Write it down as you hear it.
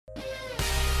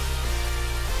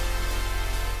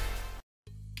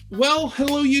Well,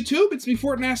 hello YouTube, it's me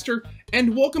Fortnaster,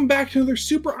 and welcome back to another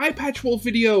Super Eye Patch Wolf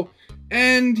video.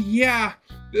 And yeah,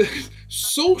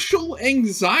 social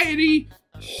anxiety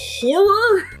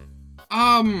horror?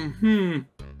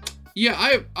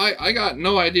 Yeah, I got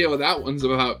no idea what that one's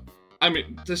about. I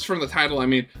mean, just from the title,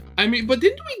 but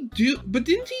didn't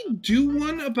he do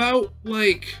one about,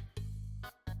 like,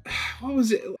 what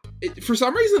was it? For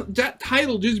some reason, that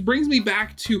title just brings me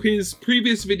back to his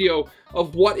previous video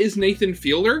of What is Nathan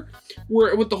Fielder,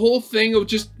 where with the whole thing of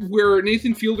just where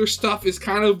Nathan Fielder stuff is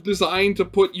kind of designed to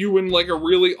put you in like a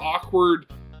really awkward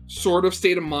sort of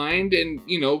state of mind and,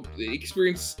 you know,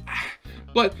 experience.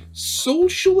 But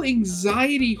social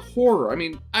anxiety horror.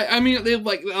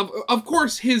 Of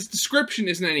course, his description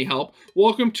isn't any help.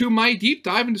 Welcome to my deep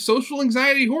dive into social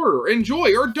anxiety horror.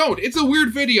 Enjoy or don't. It's a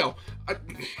weird video.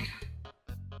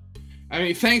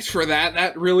 Thanks for that.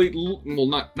 That really,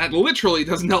 that literally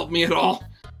doesn't help me at all.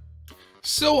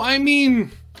 So, I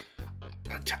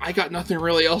got nothing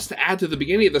really else to add to the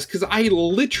beginning of this because I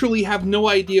literally have no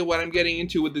idea what I'm getting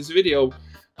into with this video.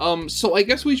 So I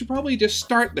guess we should probably just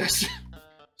start this.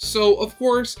 So, of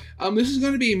course, this is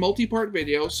going to be a multi-part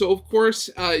video, so of course,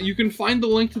 you can find the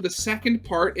link to the second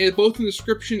part, both in the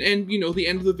description and, you know, the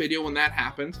end of the video when that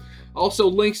happens. Also,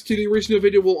 links to the original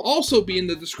video will also be in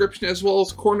the description, as well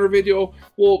as corner video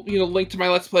will, you know, link to my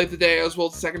Let's Play of the day, as well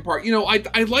as the second part. You know,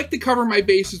 I like to cover my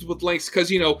bases with links, because,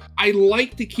 you know, I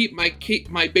like to keep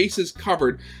my bases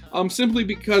covered, simply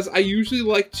because I usually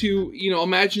like to, you know,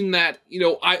 imagine that, you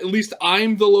know, at least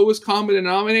I'm the lowest common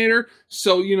denominator,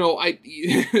 so, you know,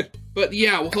 but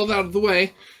yeah, with all that out of the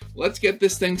way, let's get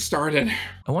this thing started.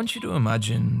 I want you to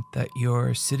imagine that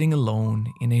you're sitting alone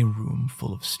in a room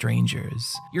full of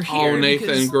strangers. You're here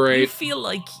Nathan, great. You feel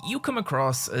like you come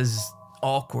across as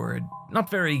awkward, not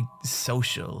very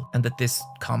social, and that this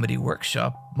comedy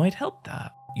workshop might help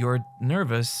that. You're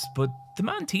nervous, but the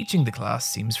man teaching the class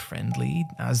seems friendly,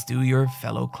 as do your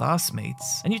fellow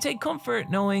classmates. And you take comfort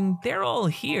knowing they're all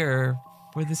here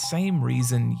for the same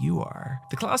reason you are.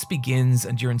 The class begins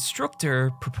and your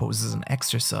instructor proposes an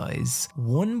exercise.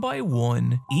 One by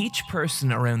one, each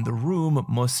person around the room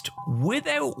must,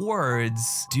 without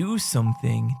words, do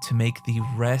something to make the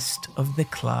rest of the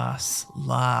class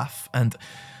laugh. And,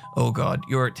 oh God,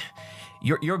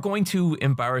 you're going to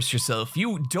embarrass yourself.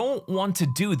 You don't want to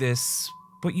do this,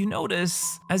 but you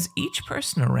notice, as each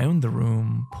person around the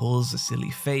room pulls a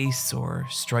silly face or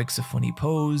strikes a funny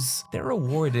pose, they're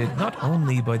rewarded not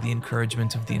only by the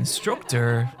encouragement of the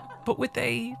instructor, but with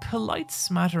a polite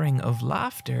smattering of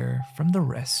laughter from the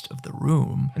rest of the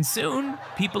room. And soon,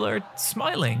 people are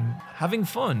smiling, having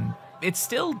fun. It's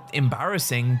still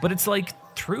embarrassing, but it's like,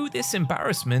 through this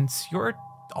embarrassment, you're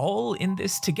all in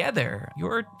this together.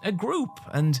 You're a group,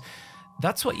 and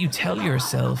that's what you tell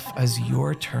yourself as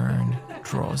your turn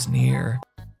draws near.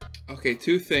 Okay,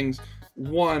 two things.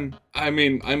 One, I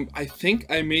think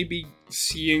I may be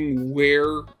seeing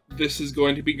where this is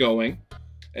going to be going,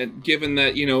 and given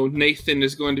that, you know, Nathan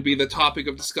is going to be the topic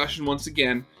of discussion once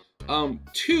again.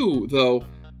 Two, though,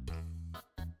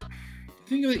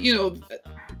 think of it, you know,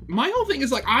 my whole thing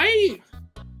is like,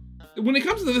 when it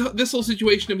comes to this whole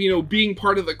situation of, you know, being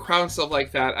part of the crowd and stuff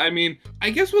like that, I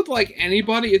guess with, like,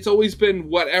 anybody, it's always been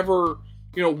whatever,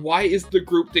 you know, why is the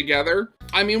group together?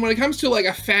 When it comes to, like,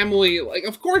 a family, like,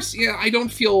 of course, yeah, I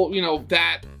don't feel, you know,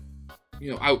 that,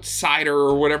 you know, outsider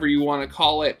or whatever you want to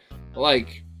call it,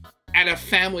 like, at a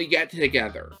family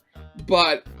get-together.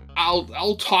 But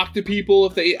I'll talk to people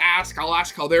if they ask, I'll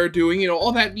ask how they're doing, you know,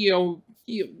 all that, you know,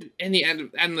 in the end,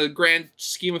 and the grand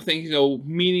scheme of things, you know,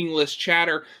 meaningless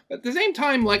chatter. But at the same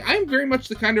time, like, I'm very much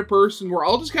the kind of person where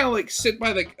I'll just kind of like sit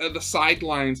by the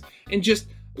sidelines and just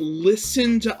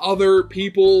listen to other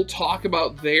people talk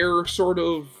about their sort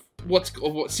of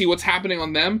see what's happening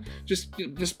on them,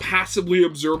 just passively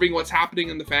observing what's happening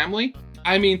in the family.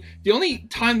 The only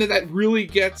time that really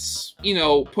gets, you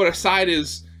know, put aside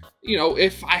is, you know,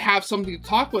 if I have something to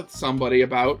talk with somebody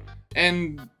about.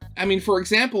 And for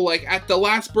example, like at the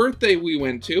last birthday we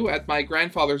went to, at my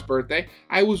grandfather's birthday,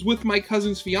 I was with my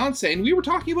cousin's fiance, and we were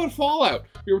talking about Fallout.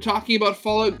 We were talking about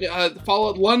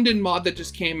Fallout London mod that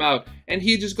just came out, and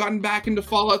he had just gotten back into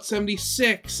Fallout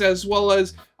 76, as well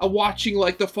as watching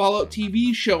like the Fallout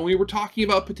TV show. And we were talking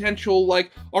about potential, like,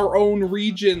 our own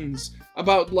regions,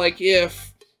 about like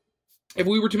if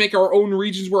we were to make our own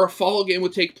regions where a Fallout game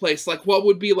would take place, like what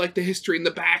would be like the history and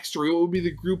the backstory, what would be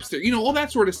the groups there, you know, all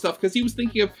that sort of stuff, because he was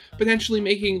thinking of potentially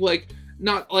making like,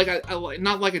 not like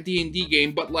a D&D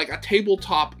game, but like a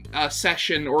tabletop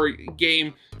session or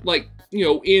game, like, you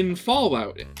know, in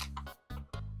Fallout.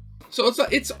 So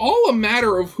it's all a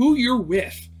matter of who you're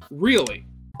with, really.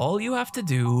 All you have to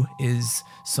do is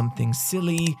something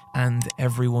silly and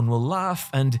everyone will laugh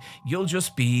and you'll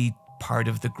just be part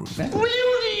of the group.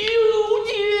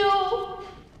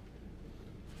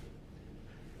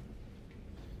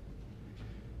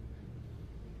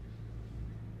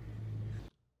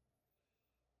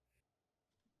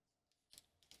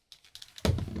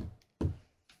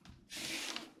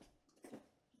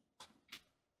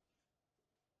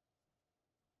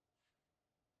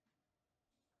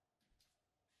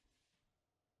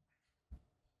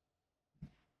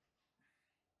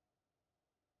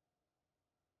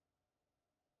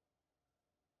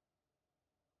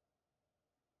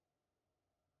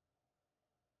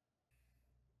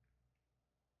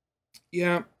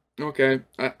 Yeah, okay.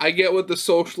 I get what the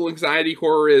social anxiety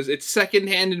horror is. It's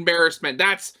secondhand embarrassment.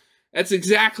 That's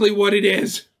exactly what it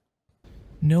is.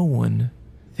 No one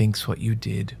thinks what you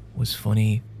did was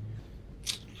funny.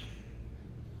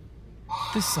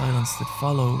 The silence that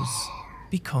follows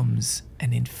becomes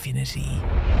an infinity.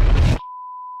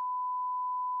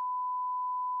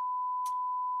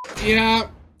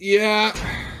 Yeah.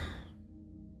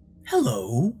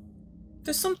 Hello?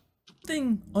 There's something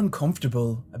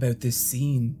uncomfortable about this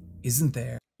scene, isn't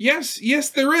there? Yes,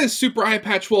 there is, Super Eye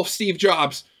Patch Wolf Steve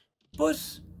Jobs.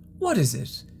 But what is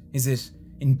it? Is it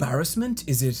embarrassment?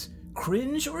 Is it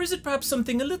cringe? Or is it perhaps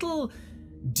something a little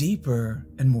deeper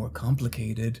and more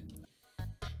complicated?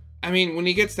 I mean, when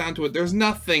he gets down to it, there's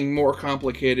nothing more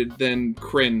complicated than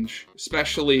cringe,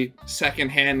 especially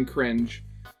secondhand cringe.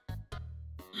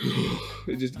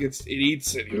 It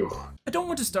eats at you. I don't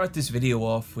want to start this video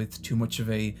off with too much of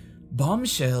a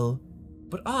bombshell,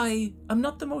 but I am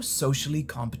not the most socially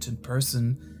competent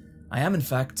person. I am in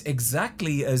fact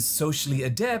exactly as socially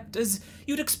adept as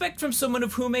you'd expect from someone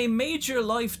of whom a major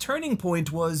life turning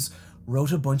point was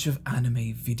wrote a bunch of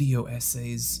anime video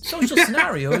essays. Social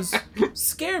scenarios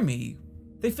scare me.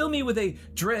 They fill me with a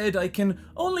dread I can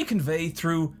only convey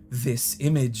through this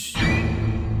image.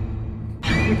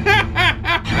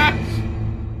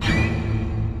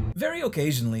 Very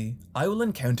occasionally, I will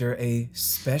encounter a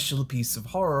special piece of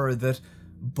horror that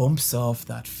bumps off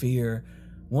that fear,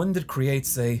 one that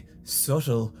creates a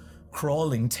subtle,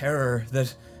 crawling terror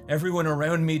that everyone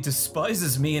around me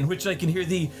despises me, in which I can hear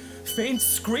the faint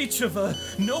screech of a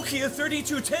Nokia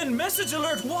 3210 message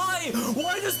alert. Why?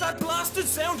 Why does that blasted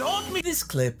sound haunt me? This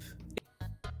clip.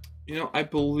 You know, I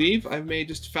believe I may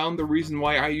just found the reason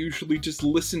why I usually just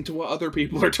listen to what other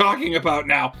people are talking about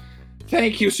now.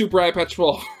 Thank you, Super Eye Patch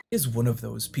Wolf. Is one of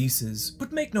those pieces,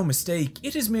 but make no mistake,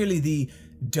 it is merely the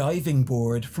diving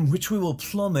board from which we will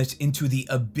plummet into the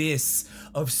abyss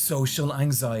of social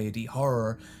anxiety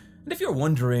horror. And if you're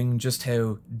wondering just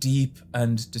how deep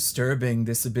and disturbing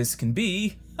this abyss can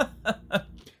be,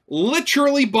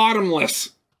 literally bottomless.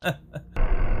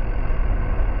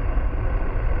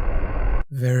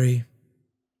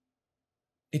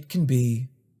 It can be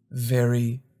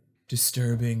very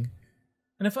disturbing.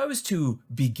 And if I was to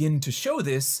begin to show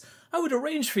this, I would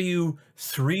arrange for you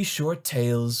 3 short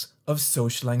tales of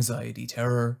social anxiety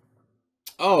terror.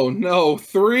 Oh no,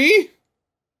 3?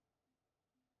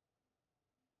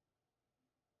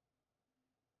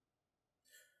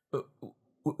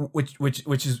 Which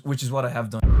is what I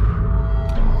have done.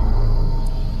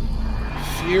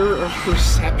 Fear of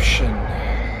perception.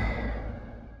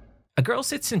 A girl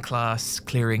sits in class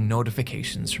clearing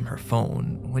notifications from her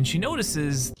phone when she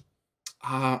notices...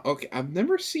 Okay, I've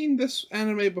never seen this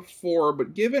anime before,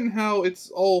 but given how it's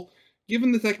all...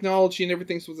 Given the technology and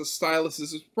everything with the stylus,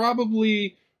 this is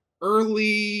probably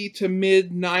early to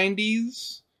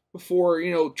mid-90s before,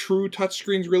 you know, true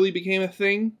touchscreens really became a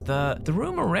thing. The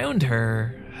room around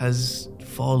her has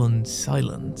fallen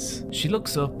silent. She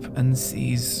looks up and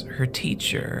sees her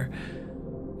teacher,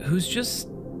 who's just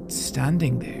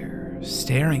standing there,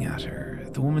 staring at her.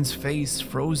 The woman's face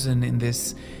frozen in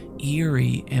this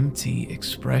eerie, empty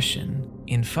expression.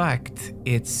 In fact,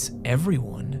 it's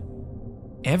everyone.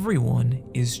 Everyone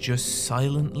is just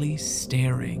silently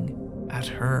staring at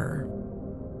her.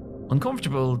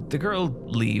 Uncomfortable, the girl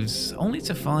leaves, only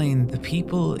to find the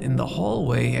people in the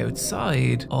hallway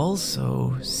outside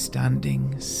also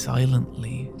standing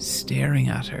silently, staring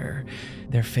at her,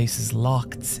 their faces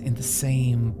locked in the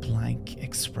same blank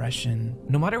expression.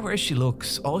 No matter where she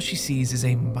looks, all she sees is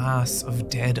a mass of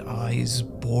dead eyes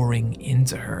boring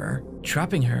into her,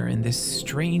 trapping her in this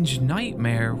strange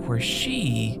nightmare where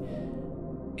she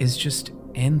is just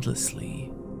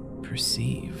endlessly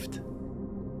perceived.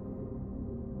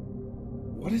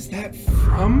 What is that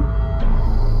from?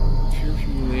 Fear of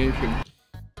humiliation.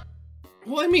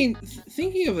 Well, I mean,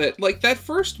 thinking of it, like, that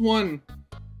first one,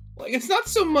 like, it's not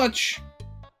so much,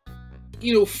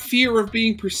 you know, fear of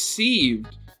being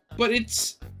perceived. but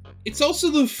it's also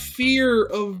the fear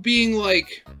of being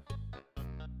like,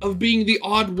 of being the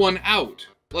odd one out.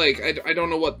 Like, I don't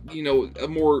know what, you know, a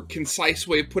more concise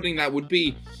way of putting that would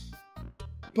be.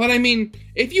 But I mean,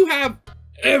 if you have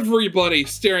everybody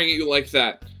staring at you like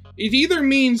that, it either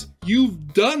means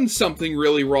you've done something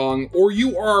really wrong, or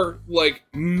you are, like,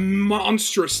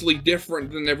 monstrously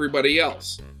different than everybody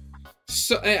else.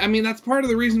 So, I mean, that's part of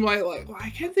the reason why, like, well, I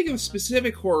can't think of a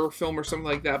specific horror film or something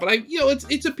like that, but you know,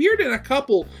 it's appeared in a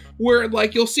couple where,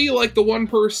 like, you'll see, like, the one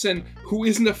person who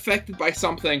isn't affected by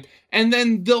something, and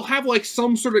then they'll have, like,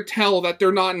 some sort of tell that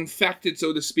they're not infected,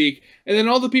 so to speak, and then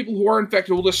all the people who are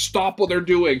infected will just stop what they're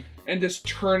doing and just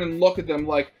turn and look at them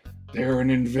like, they're an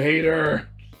invader.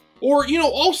 Or, you know,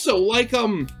 also, like,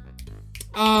 like,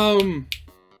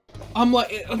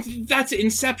 that's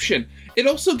Inception. It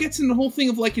also gets in the whole thing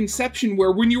of, like, Inception,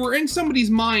 where when you were in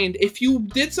somebody's mind, if you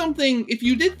did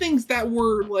things that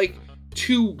were, like,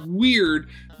 too weird,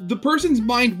 the person's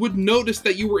mind would notice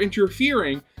that you were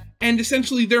interfering, and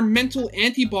essentially their mental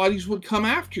antibodies would come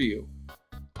after you.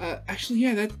 Actually,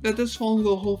 yeah, that does fall into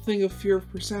the whole thing of fear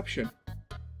of perception.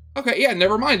 Okay, yeah,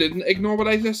 never mind. Ignore what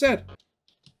I just said.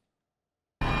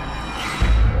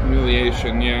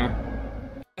 Humiliation, yeah.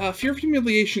 Fear of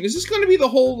humiliation. Is this going to be the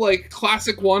whole, like,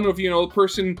 classic one of, you know, the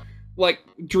person, like,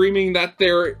 dreaming that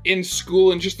they're in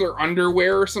school in just their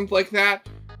underwear or something like that?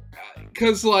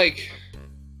 Because, like,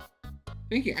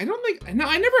 thinking, I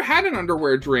never had an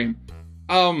underwear dream.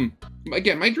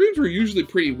 Again, my dreams were usually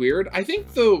pretty weird. I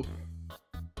think the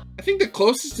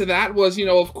closest to that was, you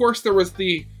know, of course there was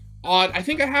the odd, I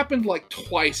think it happened, like,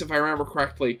 twice, if I remember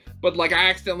correctly, but, like, I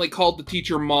accidentally called the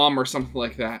teacher mom or something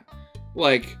like that.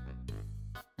 Like,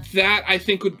 that, I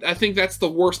think that's the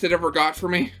worst it ever got for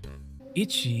me.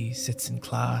 Ichi sits in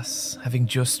class, having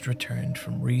just returned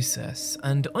from recess,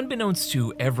 and unbeknownst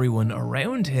to everyone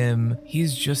around him,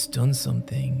 he's just done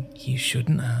something he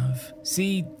shouldn't have.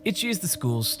 See, Ichi is the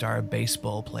school's star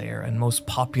baseball player and most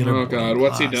popular boy in class,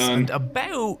 what's he done? and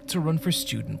about to run for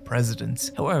student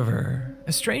president. However,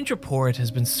 a strange report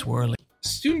has been swirling.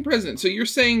 Student president, so you're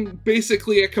saying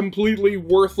basically a completely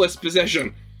worthless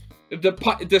position,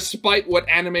 despite what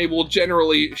anime will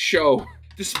generally show.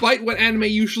 Despite what anime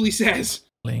usually says.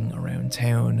 Around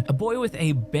town, a boy with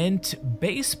a bent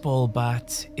baseball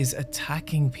bat is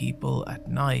attacking people at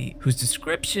night, whose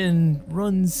description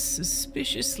runs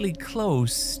suspiciously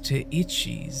close to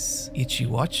Ichi's. Ichi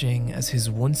watching as his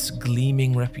once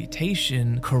gleaming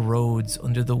reputation corrodes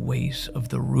under the weight of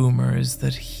the rumors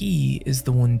that he is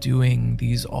the one doing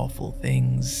these awful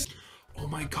things. Oh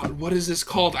my god, what is this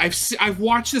called? I've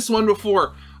watched this one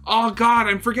before. Oh god,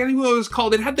 I'm forgetting what it was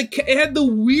called. It had the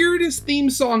weirdest theme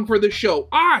song for the show.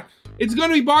 It's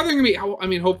gonna be bothering me. I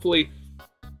mean, hopefully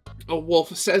a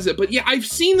wolf says it, but yeah, I've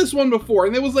seen this one before,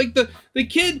 and it was like the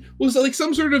kid was like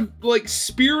some sort of like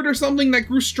spirit or something that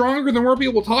grew stronger the more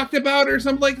people talked about it or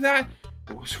something like that.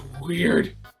 It was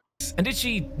weird. And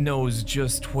Ichi knows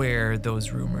just where those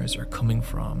rumors are coming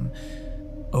from.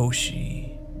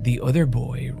 Oshi, the other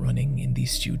boy running in the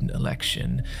student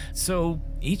election. So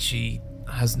Ichi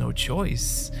has no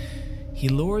choice. He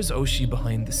lures Oshi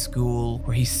behind the school,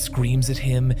 where he screams at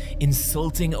him,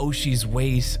 insulting Oshi's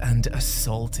weight and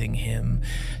assaulting him,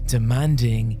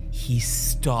 demanding he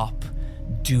stop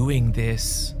doing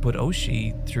this. But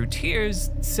Oshi, through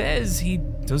tears, says he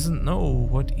doesn't know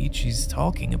what Ichi's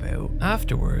talking about.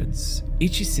 Afterwards,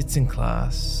 Ichi sits in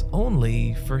class,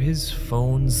 only for his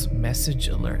phone's message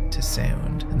alert to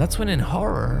sound. And that's when, in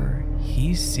horror,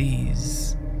 he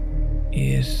sees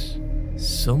it.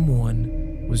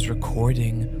 Someone was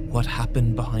recording what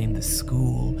happened behind the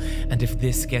school, and if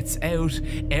this gets out,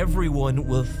 everyone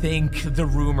will think the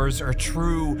rumors are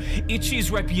true. Ichi's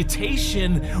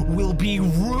reputation will be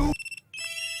ruined.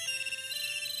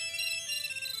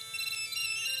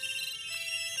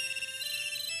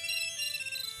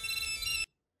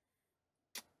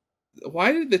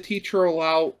 Why did the teacher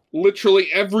allow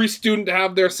literally every student to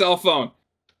have their cell phone?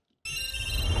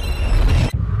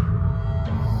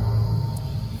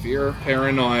 Fear,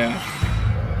 paranoia.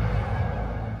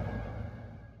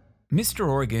 Mr.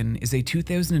 Organ is a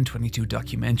 2022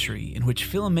 documentary in which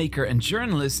filmmaker and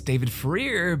journalist David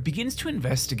Ferrier begins to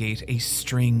investigate a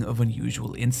string of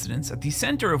unusual incidents, at the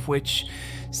center of which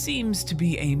seems to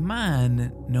be a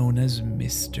man known as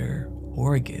Mr.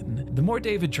 Organ. The more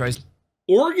David tries...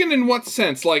 Organ in what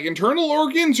sense? Like internal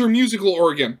organs or musical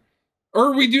organ? Or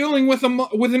are we dealing with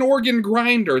an organ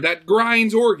grinder that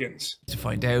grinds organs? to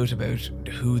find out about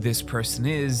who this person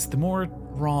is, the more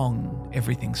wrong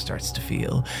everything starts to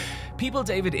feel. People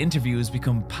David interviews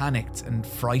become panicked and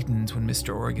frightened when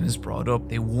Mr. Organ is brought up.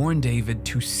 They warn David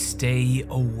to stay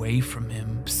away from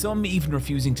him, some even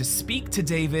refusing to speak to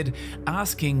David,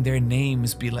 asking their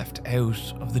names be left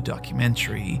out of the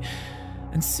documentary.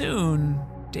 And soon,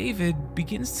 David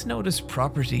begins to notice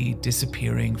property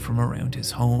disappearing from around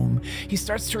his home. He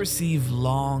starts to receive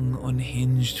long,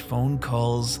 unhinged phone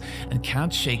calls and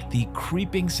can't shake the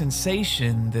creeping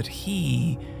sensation that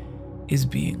he is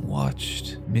being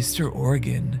watched. Mr.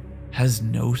 Organ has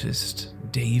noticed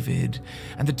David,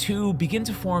 and the two begin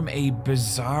to form a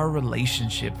bizarre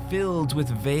relationship filled with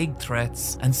vague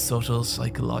threats and subtle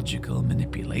psychological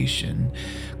manipulation,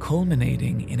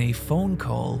 culminating in a phone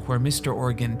call where Mr.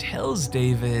 Organ tells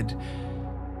David,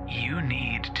 "You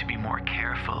need to be more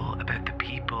careful about the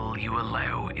people you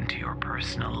allow into your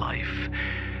personal life,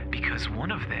 because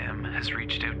one of them has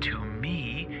reached out to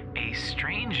me, a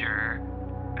stranger,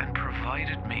 and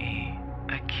provided me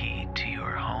a key to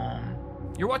your home."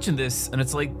 You're watching this and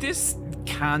it's like, this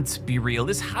can't be real.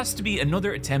 This has to be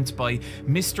another attempt by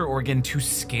Mr. Organ to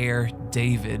scare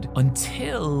David,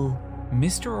 until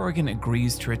Mr. Organ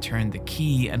agrees to return the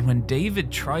key, and when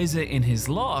David tries it in his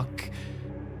lock,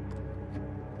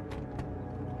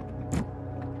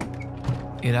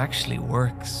 it actually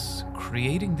works,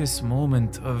 creating this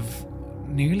moment of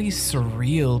nearly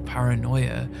surreal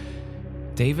paranoia.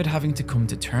 David having to come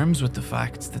to terms with the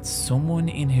fact that someone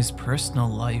in his personal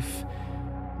life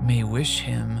may wish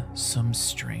him some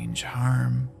strange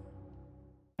harm.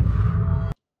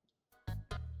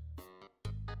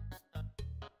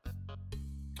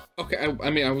 Okay, I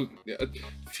mean, I was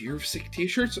fear of sick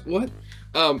t-shirts. What?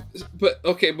 But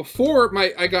okay, before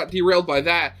I got derailed by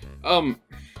that.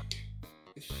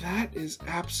 That is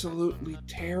absolutely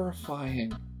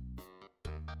terrifying.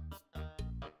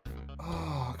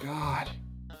 Oh God.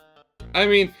 I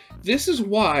mean, this is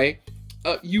why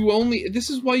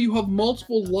you have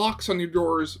multiple locks on your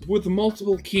doors with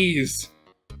multiple keys.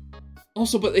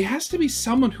 Also, but it has to be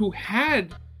someone who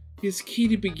had his key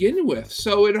to begin with,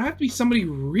 so it'd have to be somebody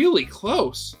really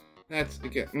close. That's,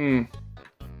 again,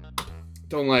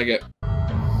 don't like it.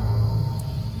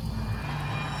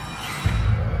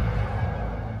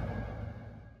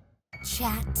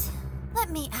 Chat, let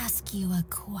me ask you a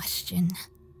question.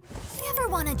 You ever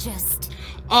want to just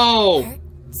hurt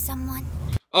someone?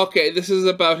 Okay, this is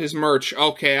about his merch.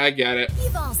 Okay, I get it.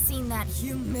 You've all seen that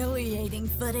humiliating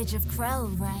footage of Crow,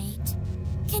 right?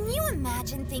 Can you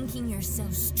imagine thinking you're so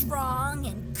strong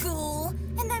and cool,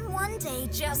 and then one day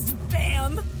just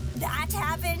BAM! That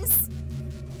happens?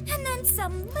 And then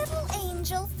some little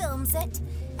angel films it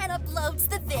and uploads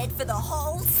the vid for the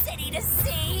whole city to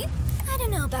see? I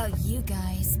don't know about you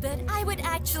guys, but I would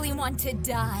actually want to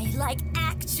die, like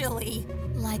actually.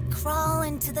 Like crawl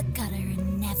into the gutter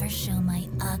and never show my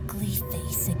ugly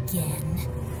face again.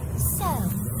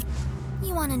 So,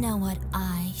 you wanna know what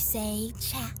I say,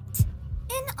 chat?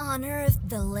 In honor of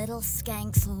the little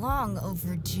skank's long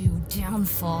overdue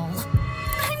downfall,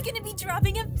 I'm gonna be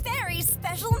dropping a very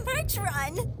special merch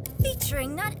run,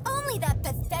 featuring not only that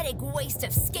pathetic waste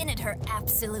of skin at her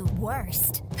absolute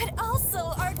worst, but also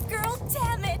our girl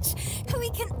Damage, who we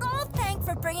can all thank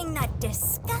for bringing that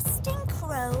disgusting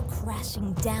crow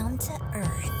crashing down to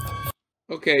Earth.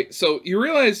 Okay, so you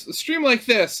realize a stream like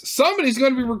this, somebody's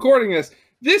going to be recording this.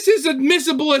 This is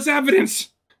admissible as evidence.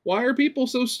 Why are people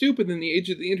so stupid in the age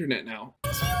of the internet now?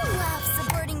 And you love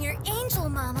subverting your angel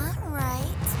mama, right?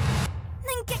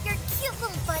 Then get your cute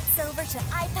little butts over to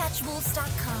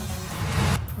eyepatchwolves.com.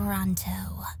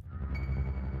 Pronto.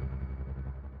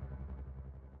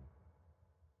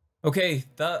 Okay,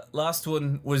 that last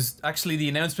one was actually the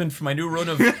announcement for my new run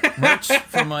of merch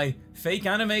for my fake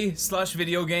anime /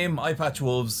 video game Eye Patch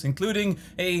Wolves, including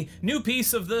a new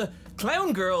piece of the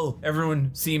clown girl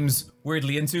everyone seems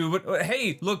weirdly into. But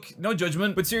hey, look, no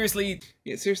judgment, but seriously.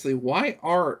 Yeah, seriously, why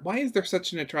is there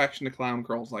such an attraction to clown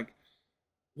girls? Like,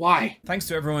 why? Thanks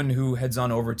to everyone who heads on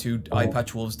over to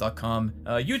eyepatchwolves.com.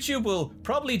 YouTube will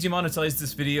probably demonetize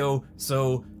this video,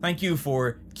 so thank you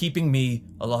for keeping me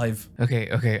alive. Okay,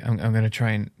 I'm gonna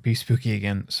try and be spooky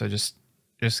again, so just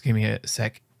give me a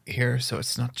sec here so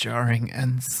it's not jarring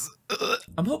and...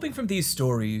 I'm hoping from these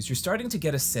stories you're starting to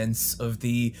get a sense of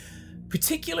the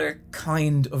particular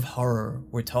kind of horror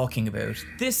we're talking about.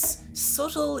 This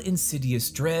subtle, insidious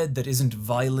dread that isn't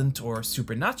violent or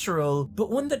supernatural, but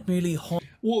one that merely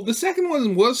Well, the second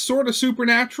one was sort of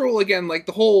supernatural. Again, like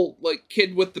the whole, like,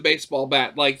 kid with the baseball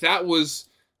bat. Like, there was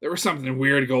something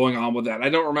weird going on with that. I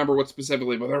don't remember what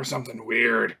specifically, but there was something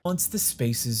weird. haunts the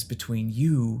spaces between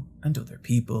you and other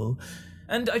people.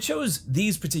 And I chose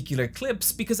these particular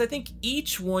clips because I think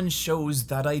each one shows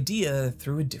that idea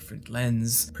through a different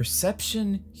lens.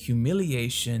 Perception,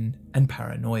 humiliation, and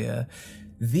paranoia.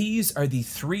 These are the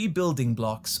 3 building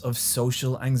blocks of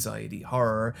social anxiety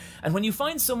horror, and when you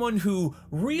find someone who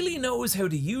really knows how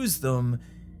to use them,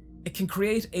 it can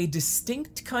create a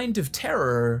distinct kind of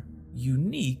terror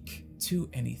unique to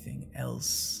anything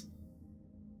else.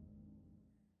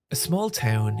 A small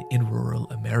town in rural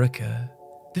America.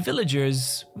 The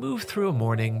villagers move through a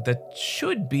morning that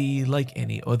should be like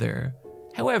any other.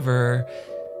 However,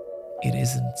 it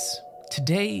isn't.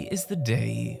 Today is the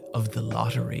day of the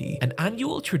lottery, an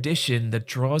annual tradition that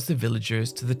draws the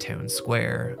villagers to the town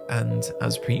square, and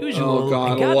as per usual, Oh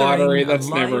God, a gathering, lottery, that's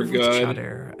alive never with good.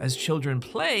 chatter as children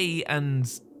play and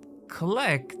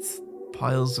collect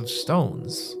piles of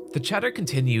stones. The chatter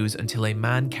continues until a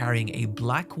man carrying a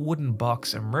black wooden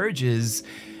box emerges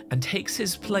and takes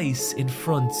his place in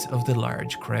front of the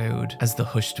large crowd as the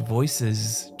hushed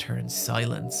voices turn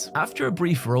silent. After a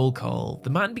brief roll call, the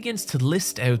man begins to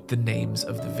list out the names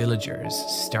of the villagers,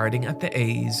 starting at the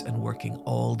A's and working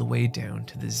all the way down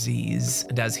to the Z's.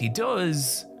 And as he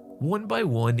does, one by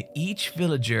one, each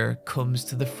villager comes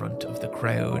to the front of the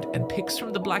crowd and picks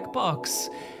from the black box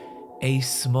a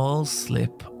small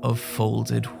slip of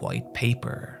folded white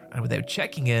paper, and without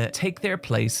checking it, take their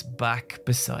place back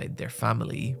beside their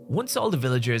family. Once all the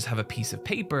villagers have a piece of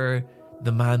paper,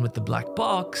 the man with the black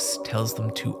box tells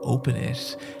them to open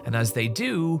it, and as they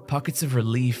do, pockets of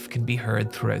relief can be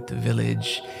heard throughout the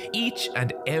village, each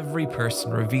and every person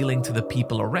revealing to the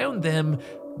people around them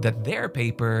that their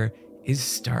paper is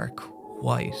stark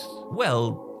white.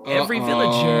 Well, every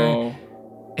villager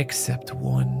except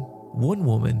one. One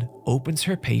woman opens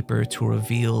her paper to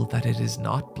reveal that it is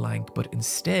not blank, but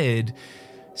instead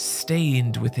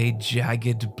stained with a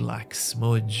jagged black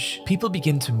smudge. People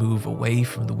begin to move away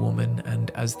from the woman, and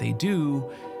as they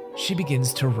do, she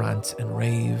begins to rant and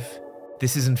rave.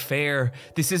 This isn't fair.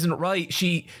 This isn't right.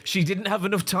 She didn't have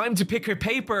enough time to pick her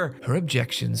paper. Her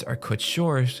objections are cut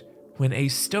short when a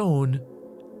stone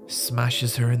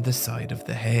smashes her in the side of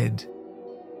the head.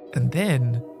 And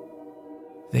then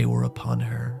they were upon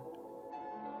her.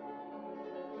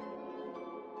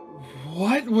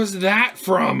 What was that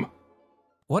from?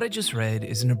 What I just read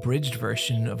is an abridged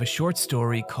version of a short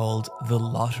story called The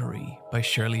Lottery by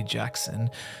Shirley Jackson,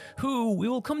 who we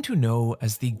will come to know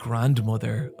as the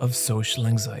grandmother of social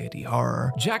anxiety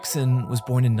horror. Jackson was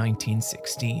born in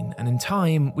 1916 and in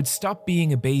time would stop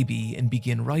being a baby and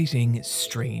begin writing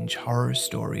strange horror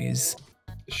stories.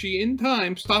 She, in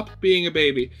time, stopped being a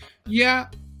baby. Yeah,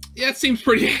 it seems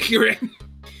pretty accurate.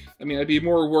 I mean, I'd be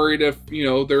more worried if,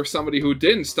 there was somebody who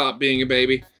didn't stop being a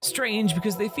baby. Strange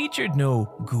because they featured no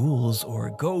ghouls or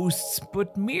ghosts,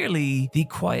 but merely the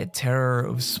quiet terror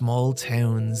of small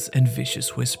towns and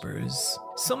vicious whispers.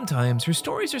 Sometimes her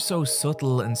stories are so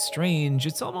subtle and strange,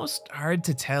 it's almost hard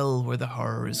to tell where the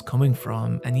horror is coming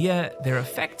from, and yet they're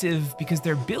effective because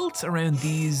they're built around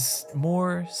these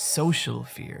more social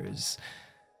fears.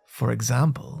 For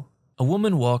example, a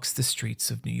woman walks the streets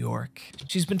of New York.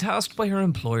 She's been tasked by her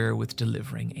employer with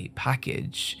delivering a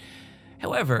package.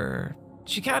 However,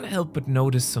 she can't help but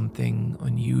notice something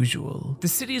unusual. The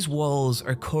city's walls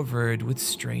are covered with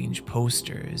strange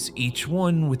posters, each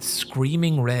one with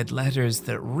screaming red letters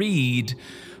that read,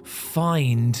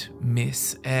 "Find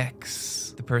Miss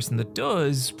X." The person that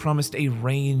does promised a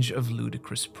range of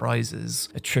ludicrous prizes: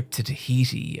 a trip to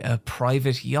Tahiti, a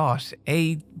private yacht,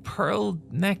 a pearl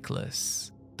necklace.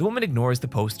 The woman ignores the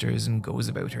posters and goes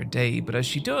about her day, but as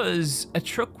she does, a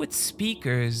truck with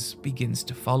speakers begins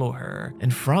to follow her,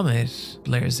 and from it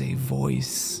blares a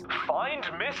voice. Find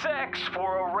Miss X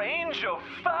for a range of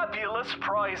fabulous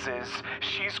prizes.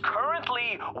 She's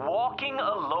currently walking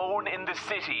alone in the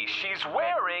city. She's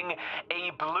wearing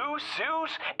a blue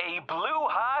suit, a blue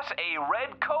hat, a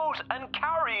red coat, and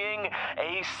carrying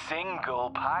a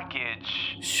single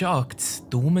package.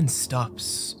 Shocked, the woman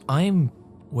stops. I'm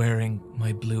wearing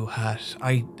my blue hat.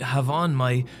 I have on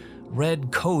my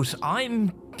red coat.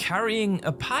 I'm carrying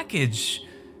a package.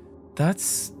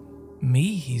 That's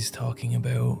me he's talking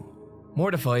about.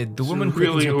 Mortified, the woman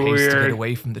quickens her pace to get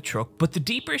away from the truck, but the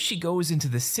deeper she goes into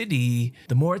the city,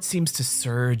 the more it seems to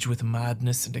surge with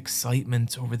madness and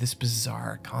excitement over this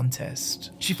bizarre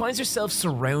contest. She finds herself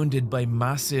surrounded by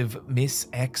massive Miss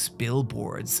X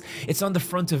billboards. It's on the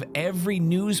front of every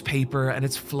newspaper and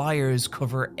its flyers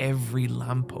cover every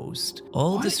lamppost,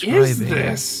 all describing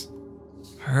this?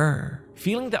 her.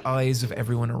 Feeling the eyes of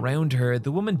everyone around her,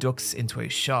 the woman ducks into a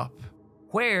shop,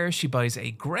 where she buys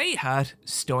a grey hat,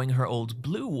 stowing her old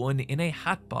blue one in a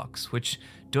hat box, which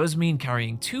does mean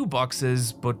carrying 2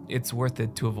 boxes, but it's worth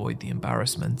it to avoid the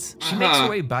embarrassment. She makes her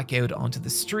way back out onto the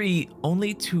street,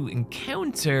 only to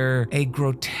encounter a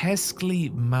grotesquely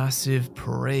massive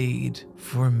parade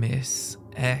for Miss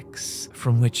X,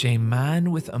 from which a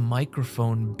man with a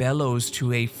microphone bellows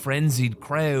to a frenzied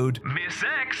crowd, Miss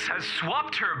X has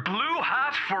swapped her blue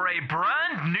hat for a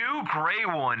brand new grey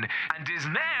one and is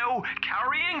now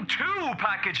carrying 2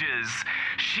 packages.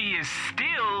 She is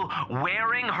still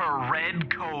wearing her red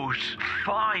coat.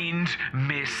 Find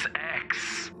Miss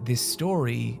X. This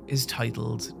story is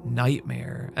titled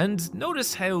Nightmare, and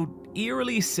notice how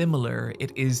eerily similar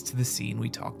it is to the scene we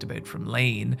talked about from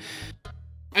Lane.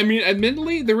 I mean,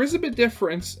 admittedly, there is a bit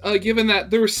difference, given that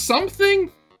there's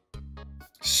something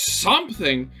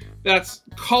that's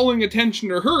calling attention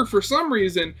to her for some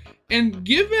reason, and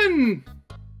given,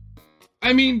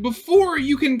 I mean, before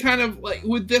you can kind of, like,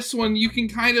 with this one, you can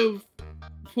kind of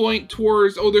point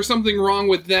towards, oh, there's something wrong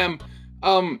with them.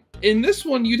 In this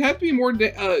one, you'd have to be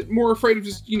more afraid of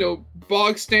just, you know,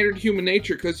 bog standard human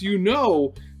nature, because you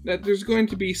know that there's going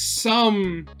to be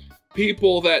some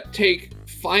people that take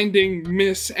finding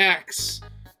Miss X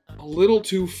a little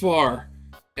too far,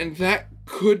 and that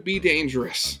could be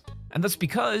dangerous. And that's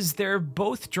because they're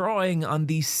both drawing on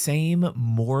the same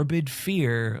morbid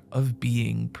fear of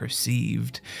being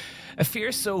perceived. A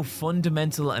fear so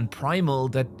fundamental and primal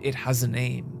that it has a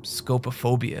name,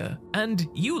 scopophobia. And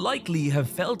you likely have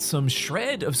felt some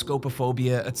shred of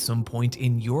scopophobia at some point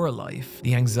in your life.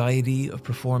 The anxiety of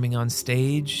performing on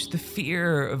stage, the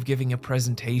fear of giving a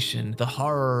presentation, the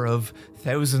horror of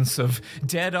thousands of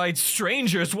dead-eyed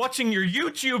strangers watching your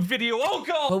YouTube video, oh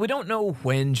god! Well, we don't know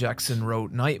when Jackson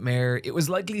wrote Nightmare. It was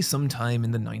likely sometime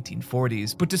in the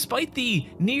 1940s. But despite the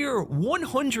near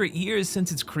 100 years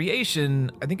since its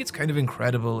creation, I think it's kind of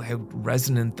incredible how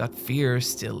resonant that fear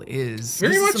still is.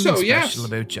 Very much so, yes. Special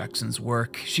about Jackson's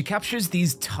work. She captures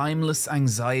these timeless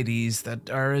anxieties that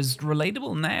are as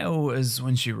relatable now as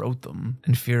when she wrote them.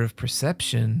 And fear of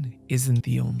perception isn't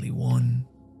the only one.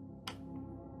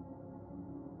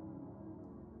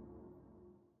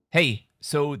 Hey,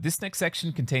 so this next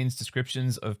section contains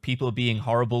descriptions of people being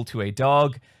horrible to a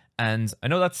dog, and I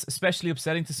know that's especially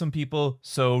upsetting to some people,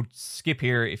 so skip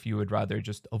here if you would rather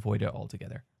just avoid it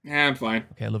altogether. Yeah, I'm fine.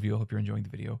 Okay, I love you. I hope you're enjoying the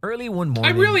video. Early one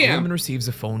morning, I really a am. woman receives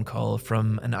a phone call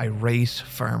from an irate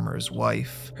farmer's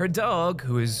wife. Her dog,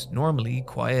 who is normally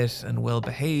quiet and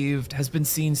well-behaved, has been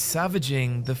seen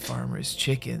savaging the farmer's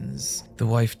chickens. The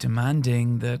wife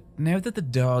demanding that now that the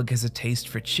dog has a taste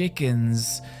for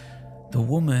chickens, the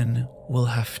woman will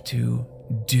have to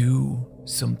do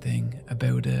something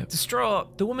about it.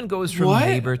 Distraught, the woman goes from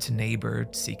neighbor to neighbor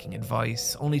seeking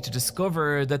advice, only to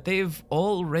discover that they've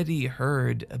already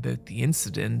heard about the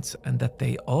incident and that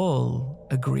they all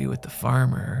agree with the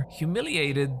farmer.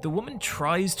 Humiliated, the woman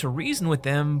tries to reason with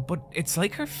them, but it's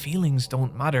like her feelings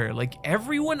don't matter. Like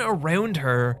everyone around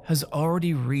her has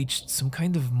already reached some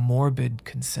kind of morbid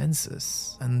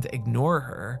consensus and ignore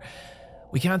her.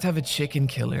 We can't have a chicken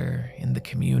killer in the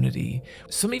community.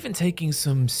 Some even taking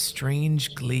some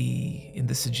strange glee in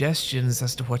the suggestions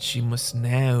as to what she must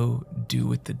now do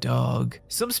with the dog.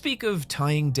 Some speak of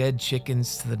tying dead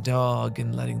chickens to the dog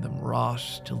and letting them rot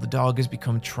till the dog has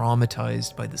become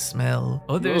traumatized by the smell.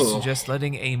 Others suggest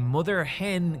letting a mother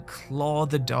hen claw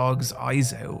the dog's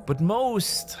eyes out. But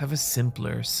most have a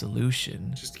simpler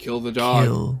solution. Just kill the dog.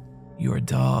 Kill your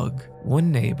dog.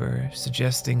 One neighbor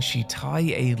suggesting she tie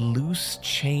a loose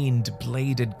chained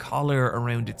bladed collar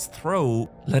around its throat,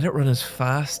 let it run as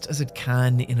fast as it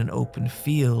can in an open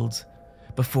field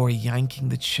before yanking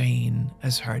the chain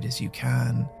as hard as you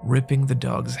can, ripping the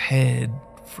dog's head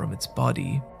from its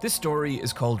body. This story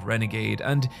is called Renegade,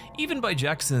 and even by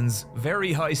Jackson's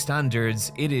very high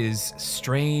standards, it is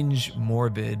strange,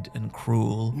 morbid, and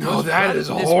cruel. No, that is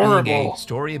This horrible. being a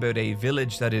story about a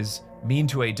village that is mean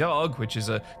to a dog, which is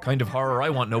a kind of horror I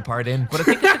want no part in. But I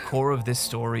think at the core of this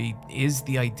story is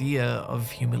the idea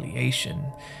of humiliation.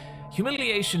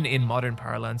 Humiliation in modern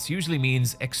parlance usually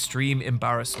means extreme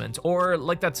embarrassment, or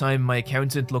like that time my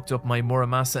accountant looked up my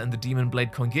Muramasa and the Demon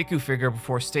Blade Kongiku figure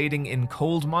before stating in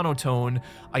cold monotone,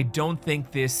 I don't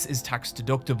think this is tax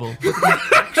deductible. But the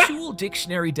actual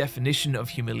dictionary definition of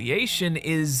humiliation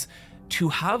is to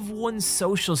have one's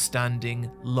social standing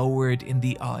lowered in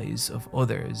the eyes of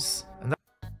others. And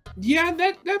Yeah,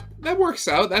 that works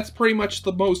out. That's pretty much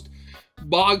the most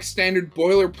bog standard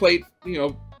boilerplate,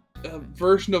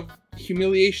 version of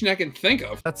humiliation I can think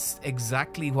of. that's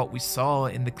exactly what we saw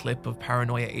in the clip of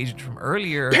Paranoia Agent from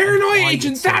earlier. Paranoia and why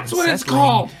Agent, it's so that's what it's unsettling,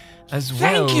 called! As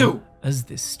Thank well you! as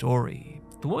this story.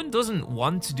 The woman doesn't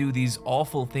want to do these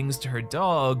awful things to her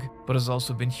dog, but has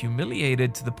also been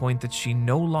humiliated to the point that she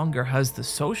no longer has the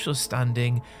social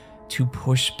standing to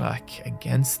push back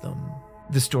against them.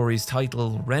 The story's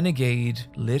title, Renegade,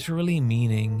 literally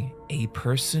meaning a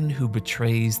person who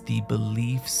betrays the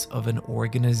beliefs of an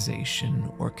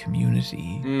organization or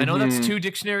community. I know that's 2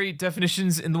 dictionary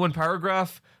definitions in the one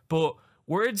paragraph, but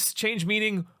words change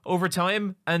meaning over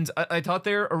time, and I thought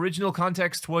their original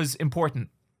context was important.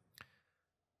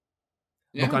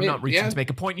 Yeah, Look, I'm not reaching to make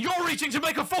a point. You're reaching to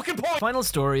make a fucking point! Final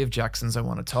story of Jackson's I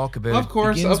want to talk about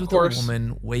begins with a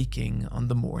woman waking on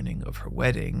the morning of her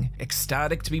wedding,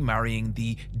 ecstatic to be marrying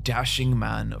the dashing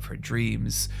man of her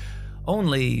dreams.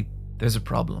 Only, there's a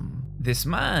problem. This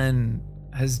man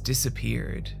has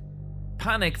disappeared.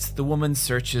 Panicked, the woman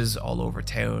searches all over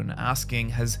town, asking,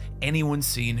 has anyone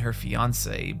seen her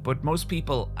fiancé? But most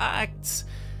people act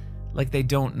like they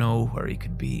don't know where he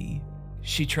could be.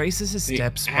 She traces his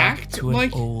steps back to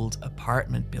an old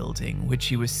apartment building, which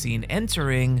he was seen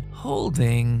entering,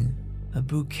 holding a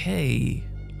bouquet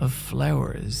of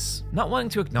flowers. Not wanting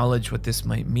to acknowledge what this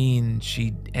might mean,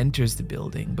 she enters the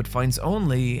building, but finds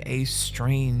only a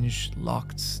strange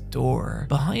locked door,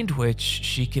 behind which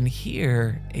she can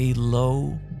hear a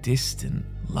low, distant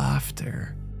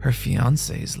laughter. Her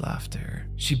fiancé's laughter.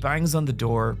 She bangs on the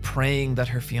door, praying that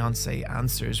her fiancé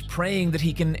answers, praying that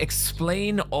he can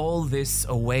explain all this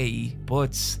away,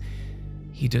 but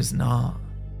he does not.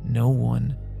 No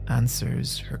one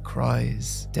answers her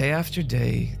cries. Day after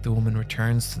day, the woman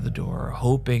returns to the door,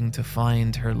 hoping to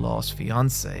find her lost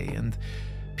fiancé, and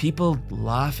people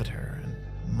laugh at her and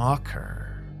mock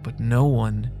her, but no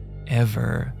one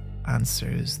ever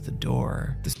answers the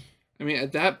door. I mean,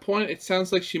 at that point, it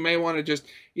sounds like she may want to just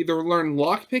either learn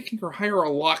lockpicking or hire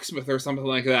a locksmith or something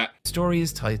like that. The story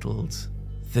is titled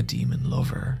The Demon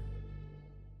Lover.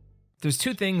 There's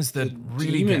 2 things that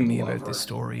really get me about this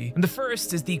story. And the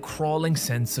first is the crawling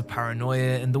sense of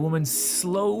paranoia and the woman's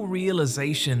slow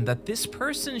realization that this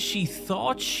person she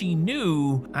thought she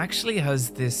knew actually has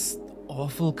this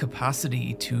awful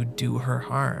capacity to do her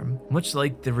harm. Much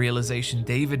like the realization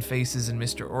David faces in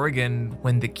Mr. Organ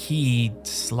when the key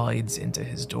slides into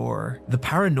his door. The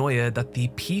paranoia that the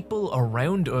people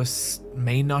around us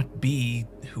may not be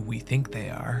who we think they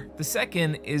are. The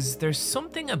second is there's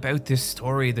something about this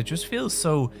story that just feels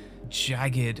so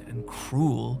jagged and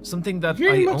cruel, something that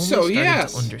I only started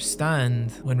to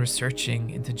understand when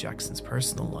researching into Jackson's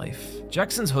personal life.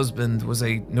 Jackson's husband was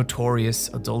a notorious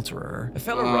adulterer. A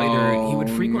fellow writer, he would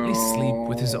frequently sleep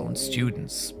with his own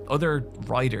students. Other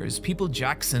writers, people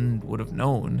Jackson would have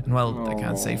known, and while I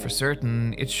can't say for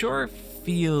certain, it sure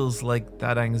feels like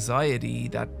that anxiety,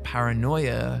 that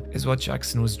paranoia, is what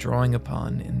Jackson was drawing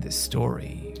upon in this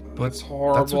story. But that's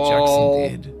horrible. That's what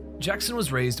Jackson did. Jackson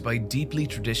was raised by deeply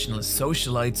traditionalist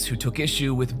socialites who took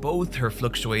issue with both her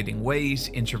fluctuating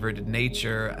weight, introverted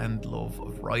nature, and love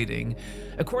of writing.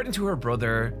 According to her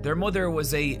brother, their mother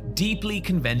was a deeply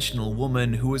conventional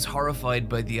woman who was horrified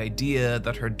by the idea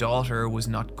that her daughter was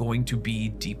not going to be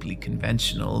deeply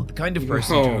conventional, the kind of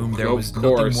person to whom there was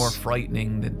nothing more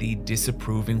frightening than the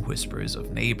disapproving whispers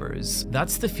of neighbors.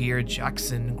 That's the fear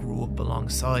Jackson grew up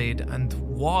alongside, and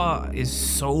what is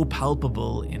so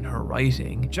palpable in her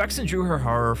writing. Jackson drew her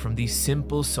horror from the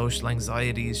simple social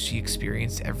anxieties she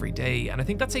experienced every day, and I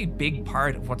think that's a big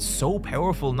part of what's so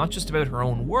powerful, not just about her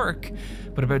own work,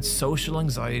 but about social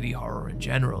anxiety horror in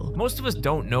general. Most of us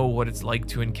don't know what it's like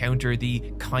to encounter the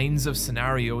kinds of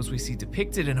scenarios we see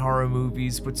depicted in horror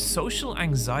movies, but social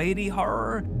anxiety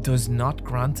horror does not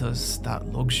grant us that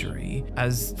luxury.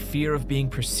 As fear of being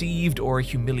perceived or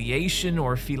humiliation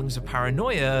or feelings of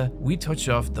paranoia, we touch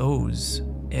off those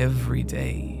every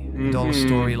day. And all a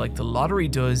story like The Lottery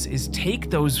does is take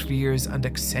those fears and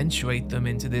accentuate them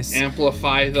into this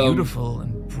amplify them. Beautiful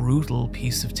and brutal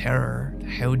piece of terror,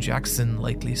 how Jackson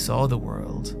likely saw the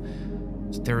world.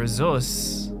 There is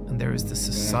us, and there is the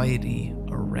society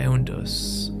around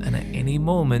us, and at any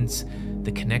moment,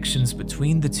 the connections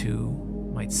between the two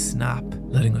might snap,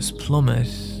 letting us plummet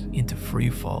into free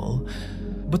fall.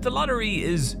 But The Lottery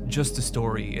is just a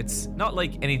story. It's not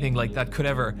like anything like that could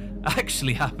ever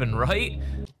actually happen, right?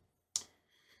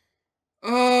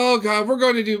 Oh god, we're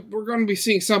going to be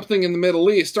seeing something in the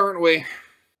Middle East, aren't we?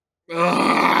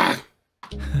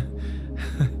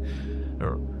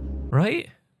 Right?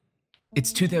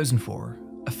 It's 2004.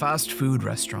 a fast food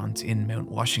restaurant in Mount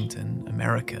Washington,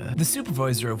 America, the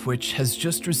supervisor of which has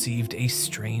just received a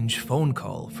strange phone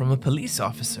call from a police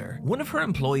officer. One of her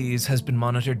employees has been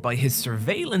monitored by his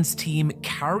surveillance team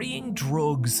carrying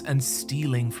drugs and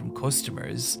stealing from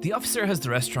customers. The officer has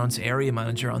the restaurant's area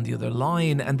manager on the other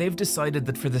line, and they've decided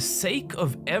that for the sake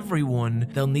of everyone,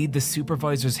 they'll need the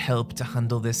supervisor's help to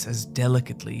handle this as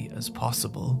delicately as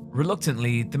possible.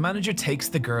 Reluctantly, the manager takes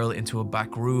the girl into a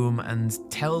back room and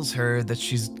tells her that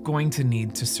she's going to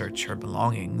need to search her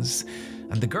belongings.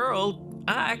 And the girl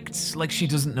acts like she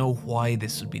doesn't know why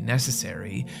this would be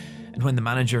necessary. And when the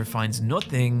manager finds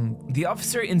nothing, the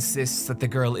officer insists that the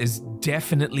girl is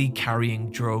definitely carrying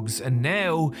drugs, and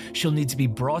now she'll need to be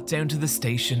brought down to the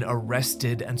station,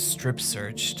 arrested, and strip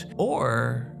searched.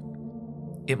 Or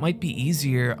it might be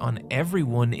easier on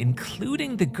everyone,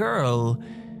 including the girl,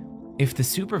 if the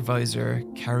supervisor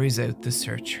carries out the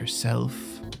search herself.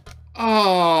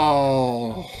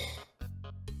 Oh.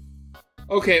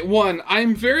 Okay, one,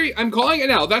 I'm calling it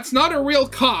now. That's not a real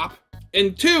cop.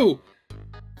 And two,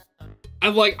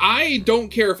 I don't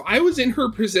care. If I was in her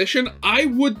position, I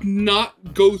would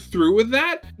not go through with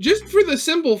that. Just for the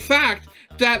simple fact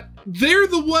that they're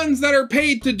the ones that are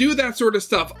paid to do that sort of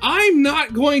stuff. I'm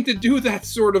not going to do that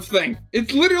sort of thing.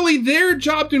 It's literally their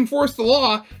job to enforce the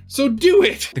law, so do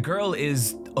it. The girl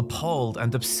is appalled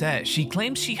and upset. She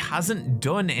claims she hasn't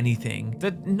done anything,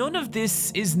 that none of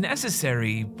this is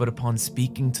necessary, but upon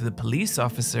speaking to the police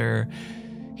officer,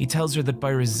 he tells her that by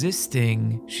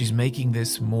resisting, she's making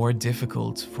this more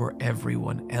difficult for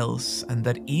everyone else, and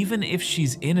that even if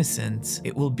she's innocent,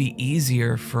 it will be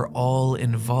easier for all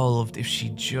involved if she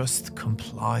just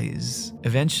complies.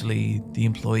 Eventually, the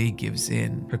employee gives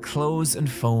in. Her clothes and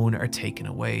phone are taken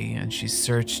away, and she's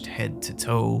searched head to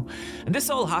toe. And this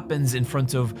all happens in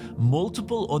front of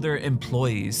multiple other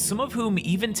employees, some of whom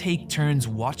even take turns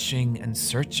watching and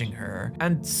searching her.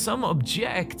 And some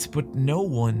object, but no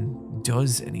one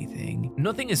does anything.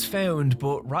 Nothing is found,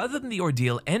 but rather than the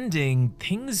ordeal ending,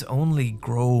 things only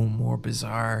grow more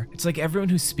bizarre. It's like everyone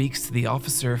who speaks to the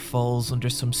officer falls under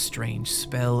some strange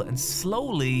spell, and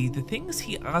slowly, the things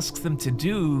he asks them to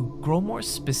do grow more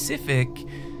specific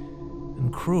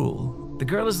and cruel. The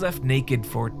girl is left naked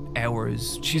for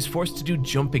hours. She's forced to do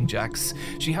jumping jacks.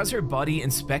 She has her body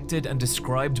inspected and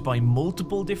described by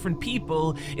multiple different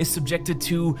people, is subjected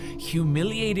to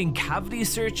humiliating cavity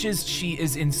searches, she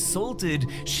is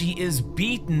insulted, she is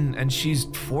beaten, and she's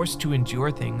forced to endure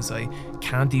things I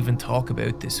can't even talk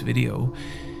about this video.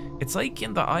 It's like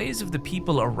in the eyes of the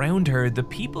people around her, the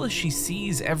people she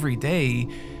sees every day,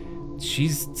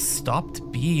 she's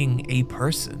stopped being a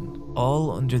person.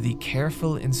 All under the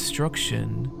careful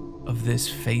instruction of this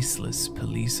faceless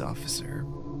police officer.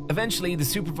 Eventually, the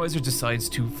supervisor decides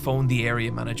to phone the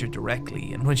area manager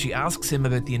directly, and when she asks him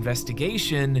about the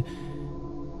investigation,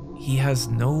 he has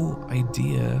no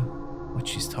idea what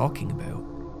she's talking about.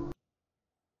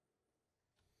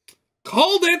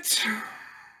 Called it!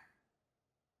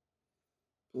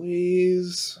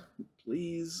 Please.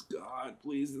 Please, God,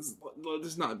 please, let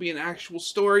this not be an actual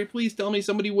story. Please tell me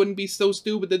somebody wouldn't be so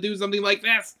stupid to do something like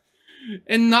this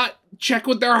and not check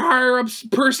with their higher-ups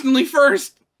personally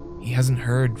first. He hasn't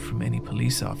heard from any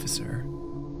police officer.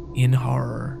 In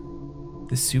horror,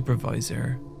 the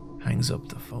supervisor hangs up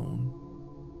the phone.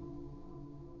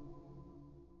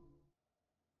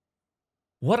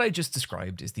 What I just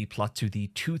described is the plot to the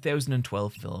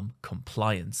 2012 film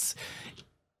Compliance.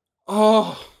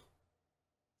 Oh,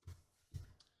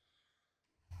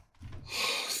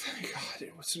 thank God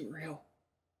it wasn't real.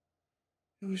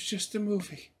 It was just a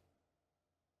movie.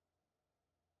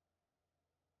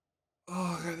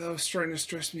 Oh, God, that was starting to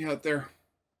stress me out there.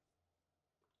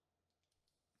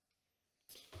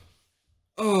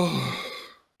 Oh.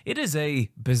 It is a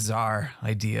bizarre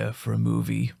idea for a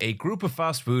movie. A group of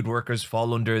fast food workers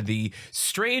fall under the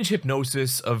strange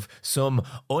hypnosis of some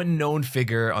unknown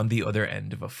figure on the other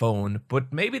end of a phone.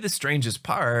 But maybe the strangest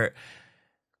part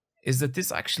is that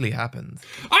this actually happened.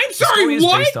 I'm sorry, the story is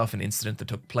what? based off an incident that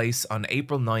took place on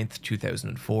April 9th,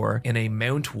 2004 in a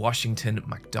Mount Washington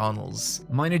McDonald's.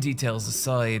 Minor details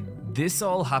aside, this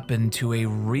all happened to a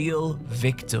real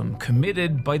victim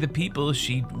committed by the people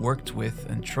she'd worked with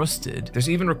and trusted. There's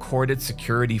even recorded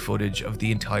security footage of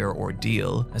the entire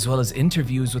ordeal, as well as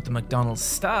interviews with the McDonald's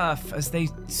staff as they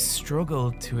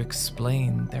struggle to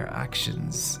explain their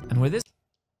actions. And where this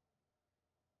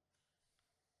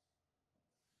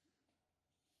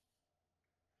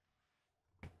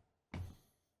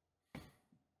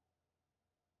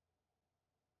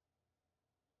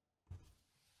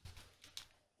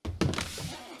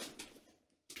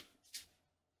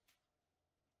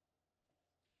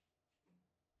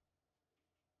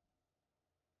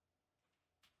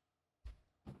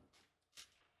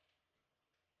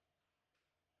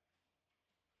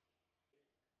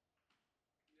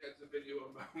That's a video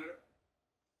about it.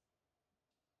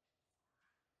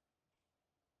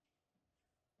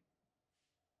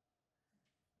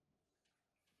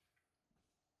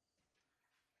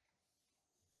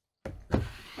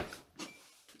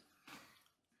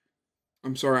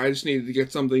 I'm sorry, I just needed to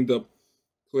get something to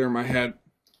clear my head.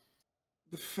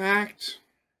 The fact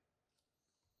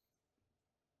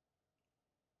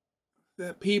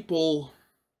that people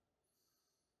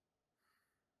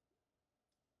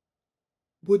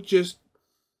would just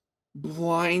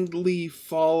blindly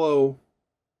follow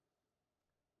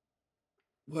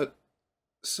what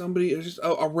somebody, just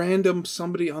a random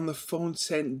somebody on the phone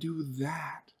said and do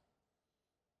that.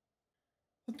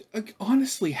 Like,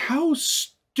 honestly, how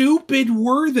stupid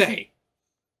were they?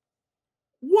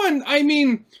 One, I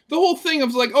mean, the whole thing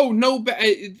of like, oh, no,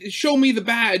 show me the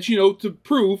badge, you know, to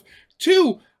prove.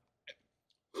 Two,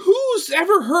 who's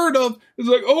ever heard of, it's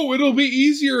like, oh, it'll be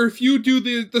easier if you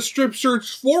do the strip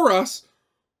search for us.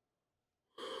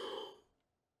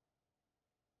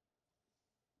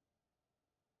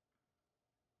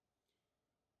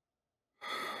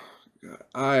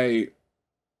 God,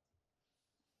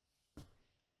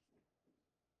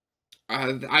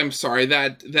 I'm sorry,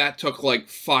 that took like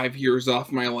 5 years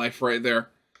off my life right there.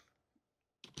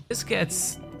 This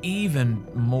gets even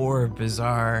more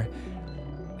bizarre,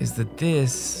 is that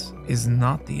this is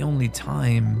not the only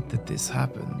time that this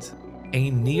happened.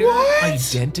 A near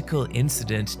identical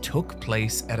incident took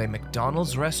place at a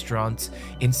McDonald's restaurant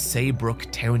in Saybrook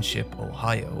Township,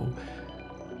 Ohio,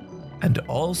 and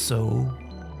also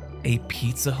a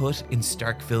Pizza Hut in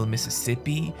Starkville,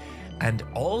 Mississippi, and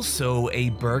also a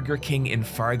Burger King in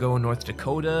Fargo, North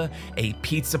Dakota, a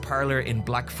pizza parlor in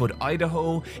Blackfoot,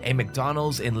 Idaho, a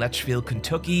McDonald's in Litchfield,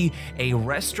 Kentucky, a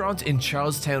restaurant in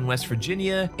Charlestown, West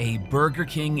Virginia, a Burger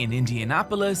King in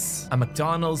Indianapolis, a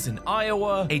McDonald's in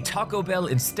Iowa, a Taco Bell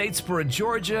in Statesboro,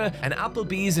 Georgia, an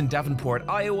Applebee's in Davenport,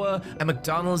 Iowa, a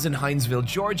McDonald's in Hinesville,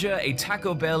 Georgia, a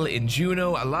Taco Bell in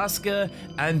Juneau, Alaska,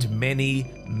 and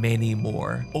many, many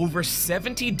more. Over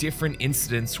 70 different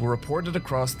incidents were reported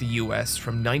across the US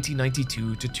from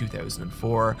 1992 to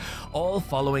 2004, all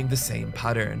following the same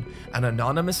pattern: an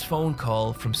anonymous phone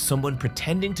call from someone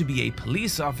pretending to be a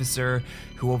police officer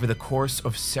who over the course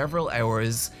of several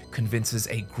hours convinces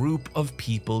a group of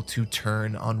people to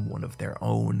turn on one of their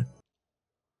own.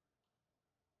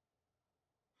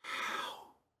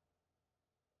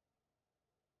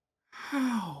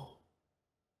 How?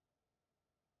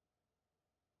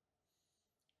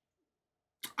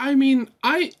 I mean,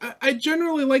 I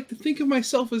generally like to think of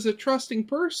myself as a trusting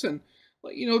person.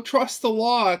 Like, you know, trust the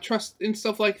law, trust and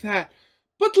stuff like that.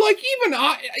 But like even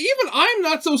I'm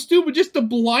not so stupid just to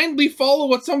blindly follow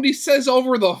what somebody says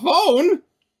over the phone.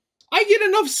 I get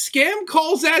enough scam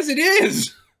calls as it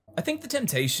is. I think the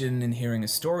temptation in hearing a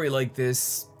story like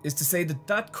this is to say that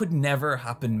that could never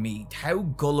happen to me. How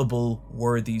gullible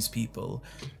were these people?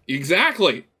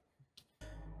 Exactly.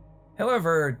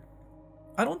 However,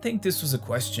 I don't think this was a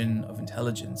question of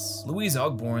intelligence. Louise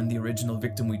Ogborn, the original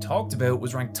victim we talked about,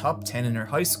 was ranked top 10 in her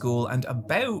high school and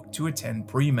about to attend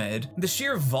pre-med. The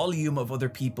sheer volume of other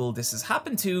people this has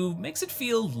happened to makes it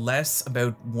feel less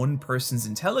about one person's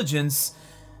intelligence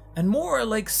and more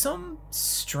like some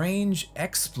strange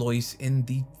exploit in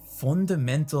the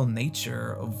fundamental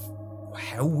nature of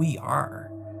how we are.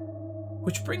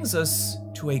 Which brings us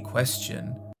to a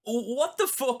question. What the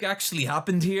fuck actually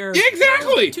happened here?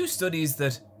 Exactly! Well, two studies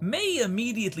that may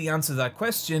immediately answer that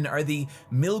question are the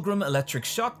Milgram electric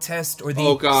shock test or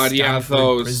the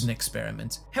Stanford prison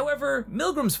experiment. However,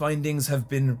 Milgram's findings have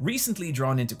been recently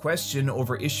drawn into question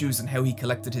over issues in how he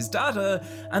collected his data,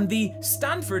 and the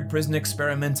Stanford prison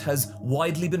experiment has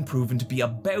widely been proven to be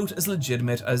about as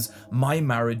legitimate as my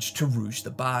marriage to Rouge the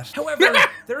Bat. However,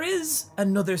 there is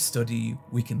another study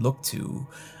we can look to,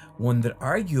 one that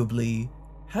arguably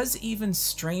has even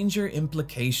stranger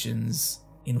implications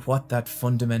in what that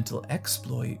fundamental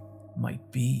exploit might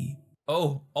be.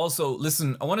 Oh, also,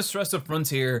 listen, I want to stress up front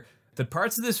here that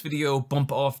parts of this video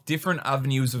bump off different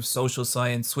avenues of social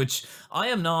science, which I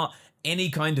am not any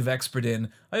kind of expert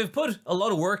in. I have put a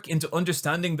lot of work into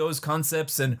understanding those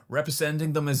concepts and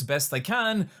representing them as best I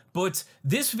can, but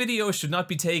this video should not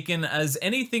be taken as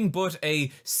anything but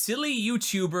a silly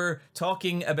YouTuber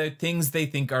talking about things they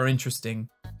think are interesting.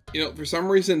 You know, for some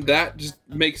reason, that just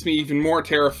makes me even more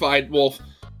terrified, Wolf.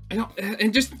 I don't,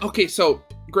 and just, okay, so,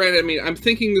 granted, I mean, I'm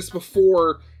thinking this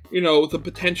before, you know, the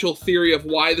potential theory of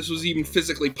why this was even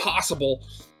physically possible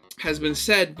has been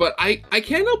said, but I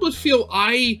can't help but feel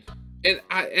I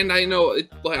know,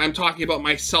 like, I'm talking about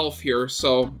myself here,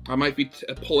 so I might be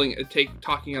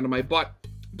talking out of my butt,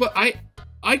 but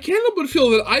I can't help but feel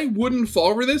that I wouldn't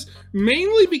fall for this,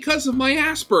 mainly because of my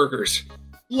Asperger's.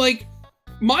 Like,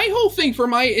 my whole thing for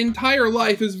my entire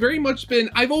life has very much been,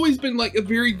 I've always been like a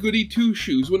very goody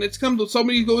two-shoes. When it's come to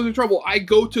somebody goes in trouble, I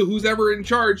go to who's ever in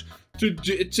charge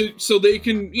so they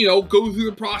can, you know, go through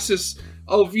the process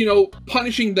of, you know,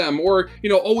 punishing them or, you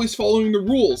know, always following the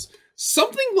rules.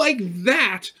 Something like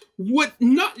that would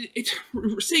not, it's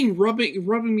saying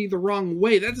rubbing me the wrong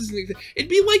way. That doesn't, it'd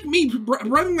be like me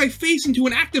rubbing my face into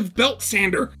an active belt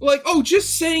sander. Like, oh,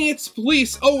 just saying it's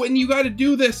police. Oh, and you got to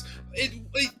do this.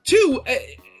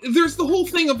 There's the whole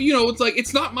thing of, you know, it's like,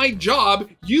 it's not my job.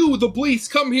 You, the police,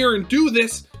 come here and do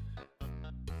this.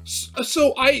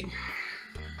 So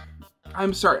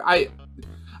I'm sorry.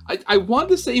 I want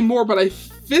to say more, but I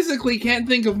physically can't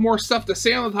think of more stuff to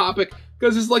say on the topic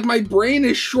because it's like my brain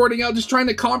is shorting out just trying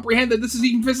to comprehend that this is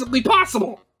even physically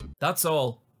possible. That's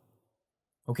all.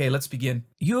 Okay, let's begin.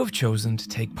 You have chosen to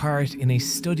take part in a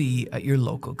study at your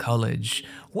local college,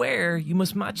 where you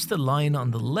must match the line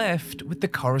on the left with the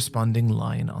corresponding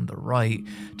line on the right,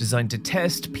 designed to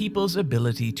test people's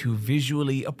ability to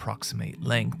visually approximate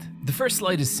length. The first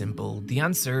slide is simple. The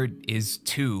answer is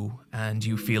 2, and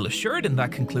you feel assured in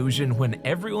that conclusion when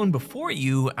everyone before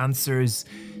you answers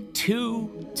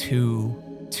 2,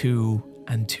 2, 2,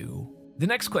 and 2. The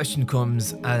next question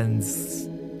comes and...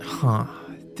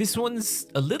 This one's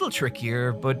a little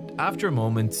trickier, but after a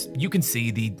moment, you can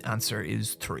see the answer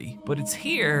is 3. But it's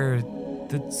here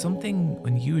that something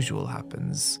unusual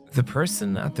happens. The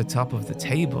person at the top of the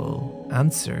table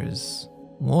answers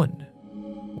 1.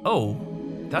 Oh,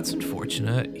 that's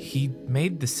unfortunate. He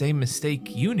made the same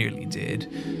mistake you nearly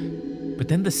did. But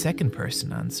then the second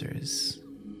person answers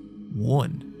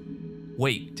 1.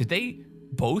 Wait, did they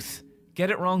both get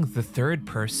it wrong? The third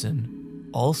person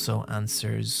also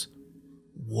answers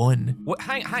 1. What,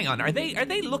 hang on, are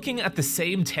they looking at the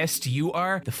same test you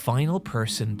are? The final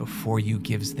person before you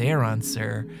gives their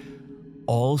answer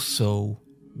also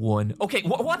 1. Okay,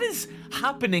 what is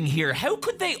happening here? How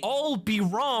could they all be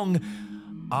wrong?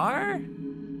 Are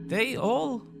they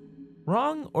all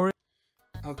wrong, or...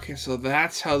 Okay, so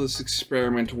that's how this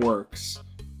experiment works.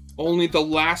 Only the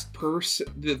last person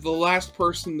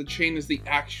in the chain is the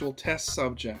actual test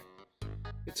subject.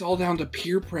 It's all down to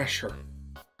peer pressure.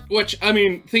 Which, I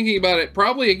mean, thinking about it,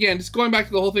 probably, again, just going back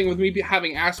to the whole thing with me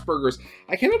having Asperger's,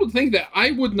 I can't help but think that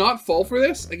I would not fall for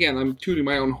this. Again, I'm tooting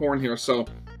my own horn here, so,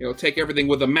 you know, take everything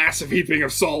with a massive heaping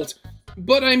of salt.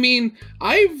 But, I mean,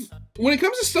 when it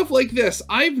comes to stuff like this,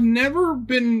 I've never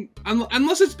been,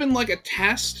 unless it's been like a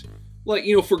test, like,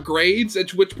 you know, for grades,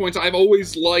 at which points I've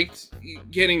always liked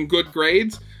getting good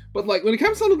grades. But, like, when it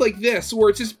comes to something like this, where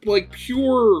it's just, like,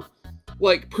 pure...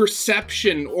 like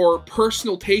perception or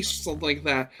personal taste or something like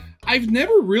that, I've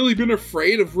never really been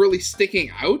afraid of really sticking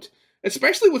out,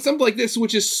 especially with something like this,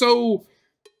 which is so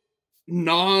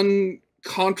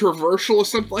non-controversial or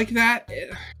something like that.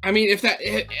 I mean, if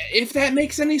that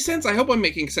makes any sense, I hope I'm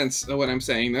making sense when I'm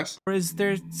saying this. Or is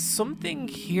there something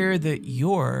here that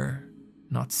you're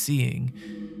not seeing?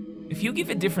 If you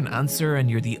give a different answer and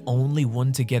you're the only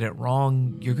one to get it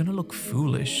wrong, you're gonna look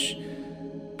foolish.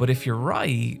 But if you're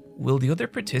right, will the other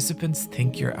participants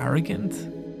think you're arrogant?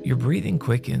 Your breathing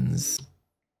quickens.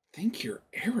 Think you're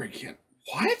arrogant?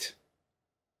 What?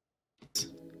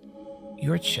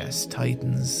 Your chest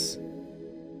tightens.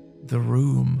 The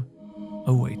room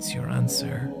awaits your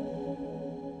answer.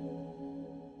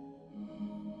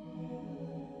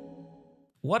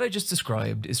 What I just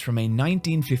described is from a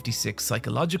 1956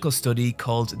 psychological study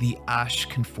called the Asch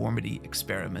Conformity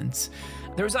Experiment.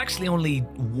 There was actually only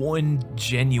one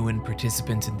genuine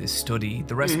participant in this study,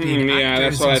 the rest being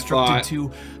actors instructed to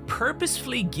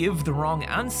purposefully give the wrong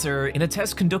answer in a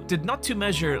test conducted not to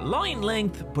measure line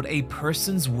length, but a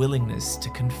person's willingness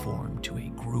to conform to a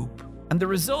group. And the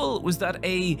result was that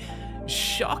a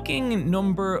shocking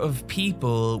number of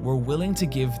people were willing to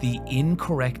give the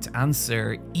incorrect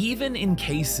answer, even in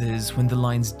cases when the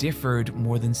lines differed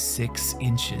more than 6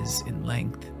 inches in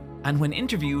length. And when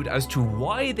interviewed as to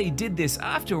why they did this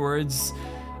afterwards,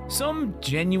 some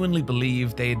genuinely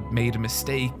believed they had made a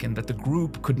mistake and that the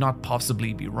group could not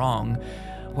possibly be wrong,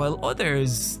 while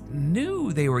others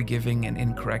knew they were giving an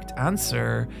incorrect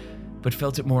answer, but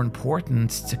felt it more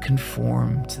important to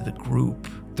conform to the group.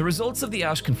 The results of the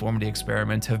Asch Conformity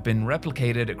Experiment have been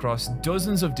replicated across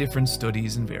dozens of different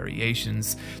studies and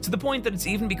variations, to the point that it's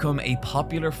even become a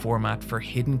popular format for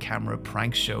hidden camera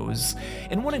prank shows.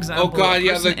 In one example, a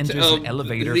person enters an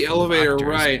elevator full of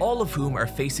actors, all of whom are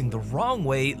facing the wrong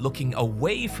way, looking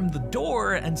away from the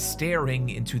door and staring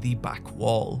into the back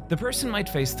wall. The person might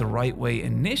face the right way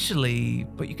initially,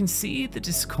 but you can see the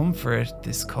discomfort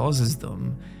this causes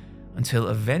them. until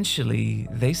eventually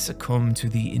they succumb to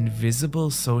the invisible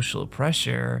social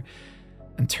pressure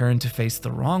and turn to face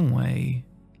the wrong way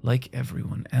like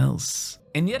everyone else.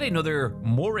 In yet another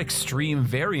more extreme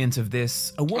variant of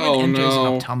this, a woman enters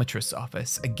an optometrist's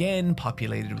office, again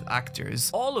populated with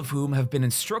actors, all of whom have been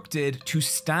instructed to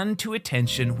stand to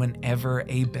attention whenever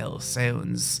a bell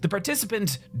sounds. The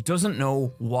participant doesn't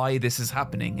know why this is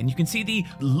happening, and you can see the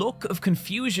look of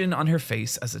confusion on her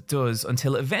face as it does,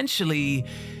 until eventually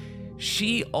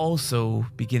she also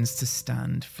begins to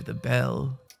stand for the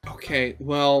bell. Okay,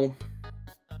 well,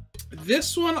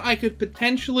 this one I could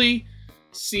potentially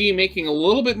see making a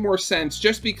little bit more sense,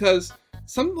 just because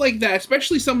something like that,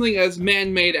 especially something as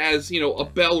man-made as, you know, a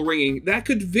bell ringing, I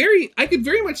could very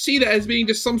much see that as being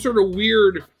just some sort of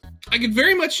weird, I could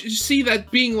very much see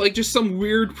that being like just some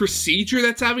weird procedure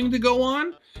that's having to go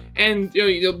on. And,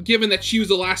 you know, given that she was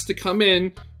the last to come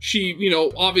in, she, you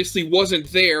know, obviously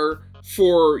wasn't there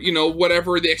for, you know,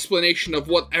 whatever the explanation of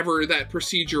whatever that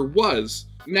procedure was.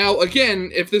 Now,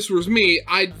 again, if this was me,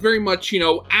 I'd very much, you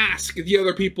know, ask the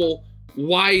other people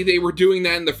why they were doing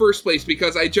that in the first place,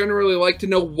 because I generally like to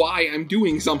know why I'm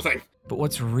doing something. But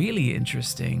what's really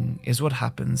interesting is what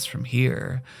happens from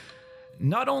here.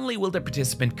 Not only will the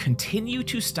participant continue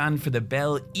to stand for the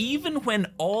bell even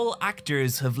when all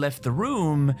actors have left the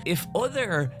room, if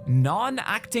other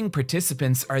non-acting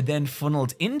participants are then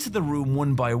funneled into the room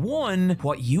one by one,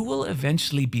 what you will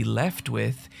eventually be left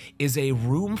with is a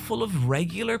room full of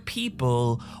regular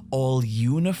people all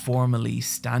uniformly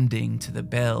standing to the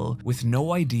bell with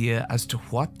no idea as to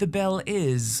what the bell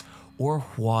is or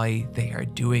why they are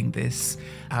doing this,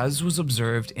 as was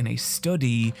observed in a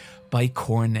study by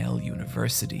Cornell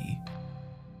University.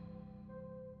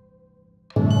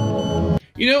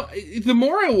 You know, the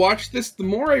more I watch this, the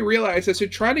more I realize I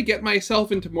should try to get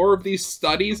myself into more of these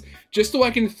studies, just so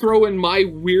I can throw in my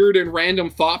weird and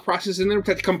random thought process in them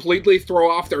to completely throw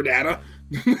off their data.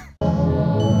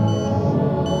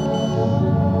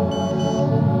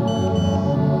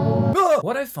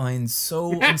 What I find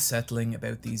so unsettling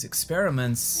about these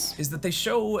experiments is that they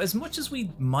show, as much as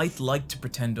we might like to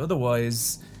pretend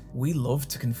otherwise, we love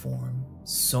to conform.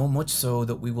 So much so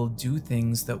that we will do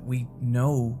things that we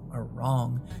know are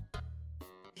wrong.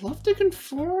 Love to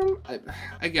conform?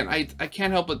 I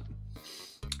can't help but...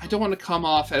 I don't want to come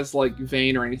off as, like,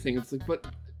 vain or anything. It's like, but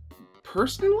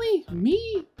personally,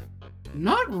 me?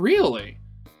 Not really.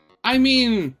 I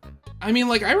mean,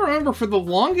 like, I remember for the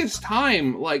longest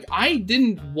time, like, I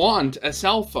didn't want a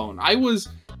cell phone. I was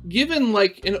given,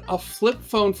 like, a flip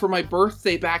phone for my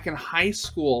birthday back in high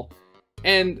school.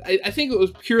 And I think it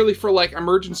was purely for, like,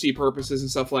 emergency purposes and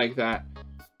stuff like that.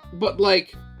 But,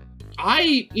 like,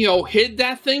 I, you know, hid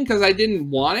that thing because I didn't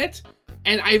want it.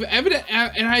 And I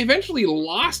eventually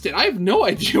lost it. I have no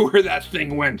idea where that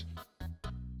thing went.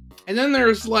 And then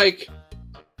there's, like,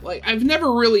 I've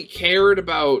never really cared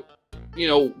about, you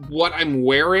know, what I'm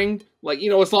wearing. Like,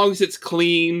 you know, as long as it's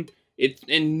clean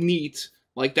and neat,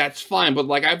 like, that's fine. But,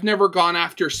 like, I've never gone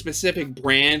after specific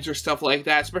brands or stuff like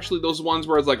that, especially those ones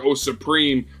where it's like, oh,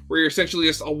 Supreme, where you're essentially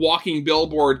just a walking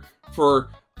billboard for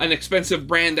an expensive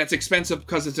brand that's expensive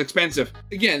because it's expensive.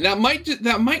 Again, that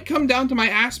might come down to my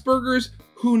Asperger's.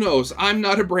 Who knows? I'm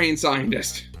not a brain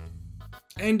scientist.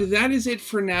 And that is it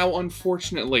for now,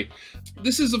 unfortunately.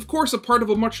 This is, of course, a part of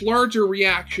a much larger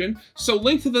reaction, so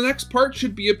link to the next part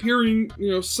should be appearing,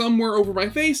 you know, somewhere over my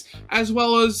face, as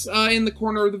well as in the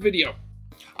corner of the video.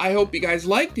 I hope you guys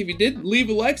liked. If you did, leave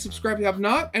a like, subscribe if you have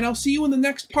not, and I'll see you in the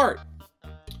next part.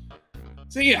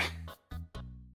 See ya!